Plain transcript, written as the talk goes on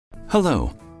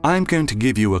Hello, I'm going to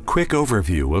give you a quick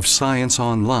overview of Science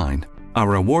Online,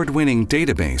 our award-winning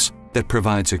database that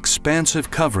provides expansive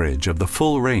coverage of the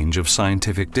full range of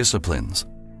scientific disciplines.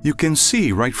 You can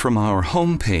see right from our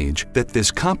homepage that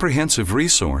this comprehensive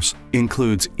resource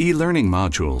includes e-learning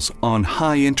modules on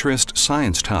high-interest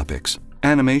science topics,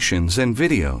 animations and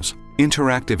videos,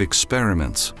 interactive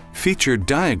experiments, featured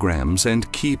diagrams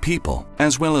and key people,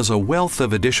 as well as a wealth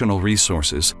of additional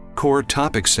resources, core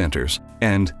topic centers,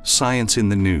 and science in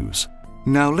the news.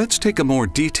 Now let's take a more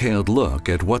detailed look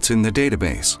at what's in the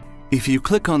database. If you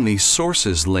click on the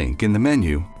Sources link in the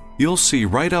menu, you'll see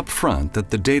right up front that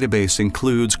the database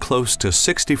includes close to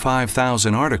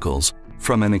 65,000 articles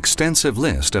from an extensive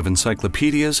list of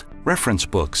encyclopedias, reference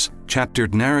books,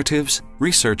 chaptered narratives,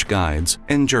 research guides,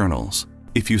 and journals.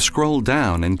 If you scroll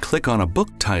down and click on a book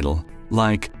title,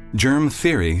 like Germ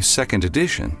Theory 2nd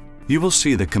edition, you will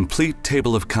see the complete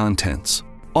table of contents.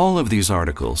 All of these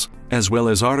articles, as well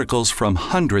as articles from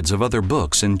hundreds of other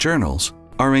books and journals,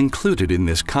 are included in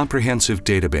this comprehensive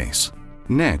database.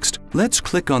 Next, let's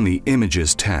click on the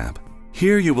Images tab.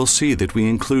 Here you will see that we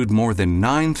include more than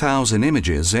 9,000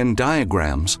 images and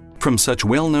diagrams from such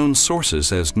well-known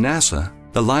sources as NASA,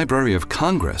 the Library of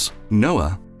Congress,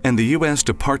 NOAA, and the U.S.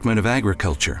 Department of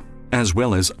Agriculture, as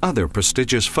well as other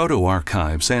prestigious photo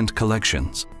archives and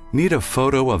collections. Need a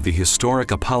photo of the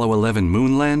historic Apollo 11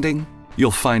 moon landing?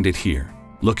 You'll find it here.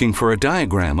 Looking for a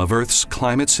diagram of Earth's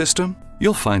climate system?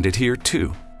 You'll find it here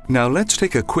too. Now let's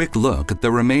take a quick look at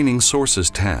the remaining Sources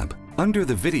tab. Under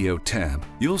the Video tab,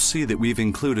 you'll see that we've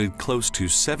included close to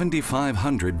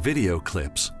 7,500 video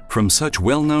clips from such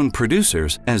well-known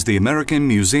producers as the American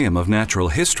Museum of Natural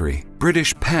History,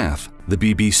 British Path, the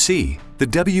BBC, the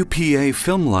WPA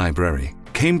Film Library,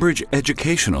 Cambridge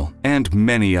Educational, and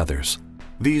many others.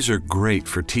 These are great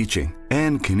for teaching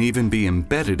and can even be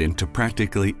embedded into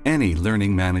practically any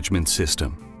learning management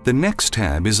system. The next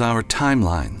tab is our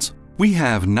Timelines. We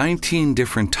have 19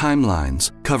 different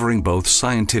timelines covering both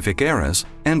scientific eras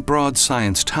and broad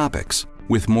science topics,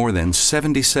 with more than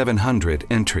 7,700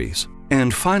 entries.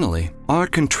 And finally, our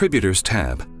Contributors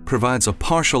tab provides a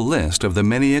partial list of the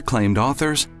many acclaimed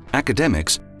authors,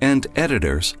 academics, and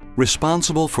editors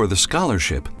responsible for the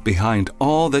scholarship behind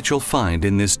all that you'll find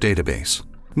in this database.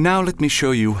 Now let me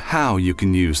show you how you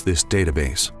can use this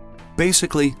database.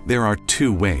 Basically, there are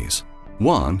two ways.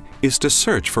 One is to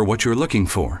search for what you're looking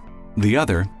for. The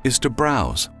other is to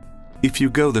browse. If you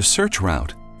go the search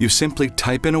route, you simply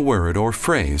type in a word or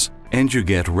phrase and you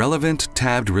get relevant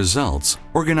tabbed results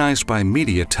organized by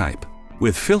media type,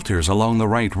 with filters along the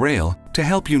right rail to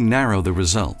help you narrow the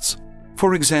results.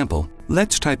 For example,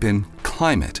 let's type in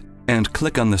climate and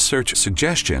click on the search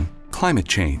suggestion, climate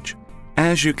change.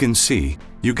 As you can see,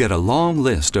 you get a long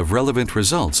list of relevant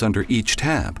results under each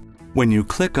tab. When you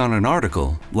click on an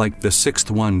article, like the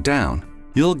 6th one down,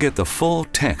 you'll get the full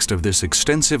text of this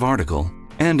extensive article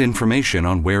and information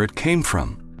on where it came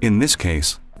from. In this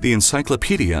case, the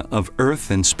Encyclopedia of Earth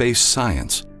and Space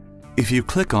Science. If you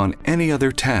click on any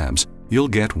other tabs, you'll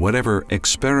get whatever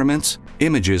experiments,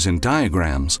 images and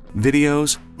diagrams,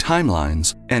 videos,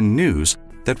 timelines, and news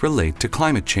that relate to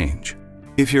climate change.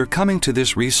 If you're coming to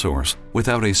this resource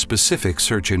without a specific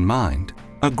search in mind,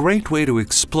 a great way to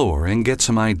explore and get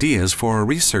some ideas for a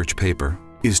research paper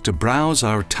is to browse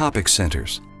our topic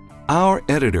centers. Our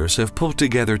editors have pulled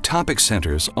together topic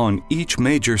centers on each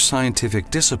major scientific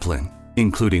discipline,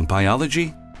 including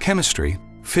biology, chemistry,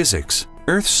 physics,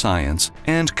 earth science,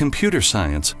 and computer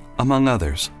science, among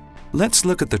others. Let's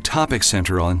look at the topic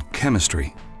center on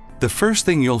chemistry. The first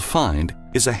thing you'll find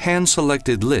is a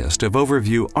hand-selected list of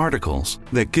overview articles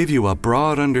that give you a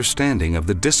broad understanding of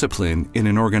the discipline in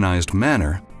an organized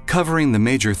manner, covering the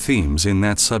major themes in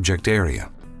that subject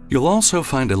area. You'll also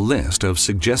find a list of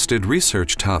suggested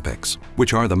research topics,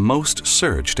 which are the most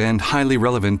searched and highly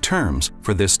relevant terms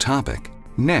for this topic.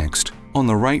 Next, on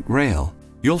the right rail,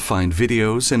 you'll find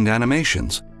videos and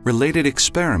animations, related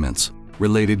experiments,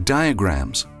 related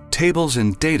diagrams, tables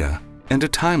and data, and a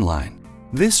timeline.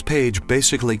 This page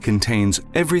basically contains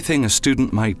everything a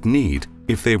student might need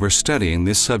if they were studying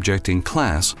this subject in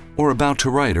class or about to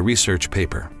write a research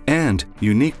paper. And,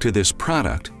 unique to this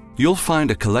product, you'll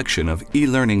find a collection of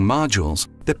e-learning modules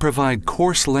that provide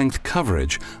course-length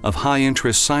coverage of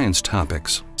high-interest science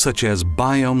topics, such as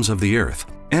biomes of the Earth,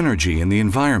 energy and the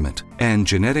environment, and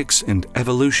genetics and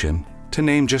evolution, to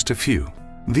name just a few.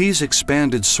 These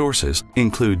expanded sources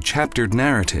include chaptered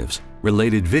narratives,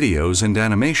 related videos and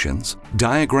animations,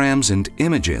 diagrams and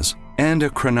images, and a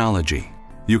chronology.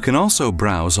 You can also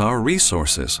browse our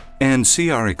resources and see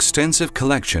our extensive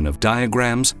collection of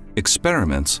diagrams,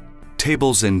 experiments,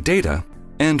 tables and data,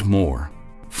 and more.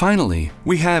 Finally,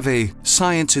 we have a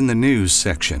Science in the News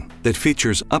section that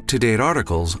features up-to-date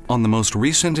articles on the most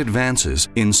recent advances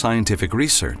in scientific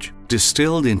research,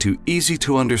 distilled into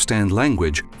easy-to-understand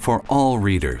language for all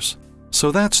readers.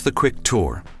 So that's the quick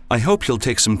tour. I hope you'll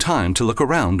take some time to look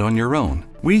around on your own.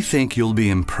 We think you'll be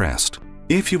impressed.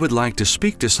 If you would like to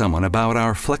speak to someone about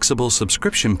our flexible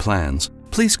subscription plans,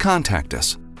 please contact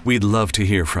us. We'd love to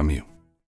hear from you.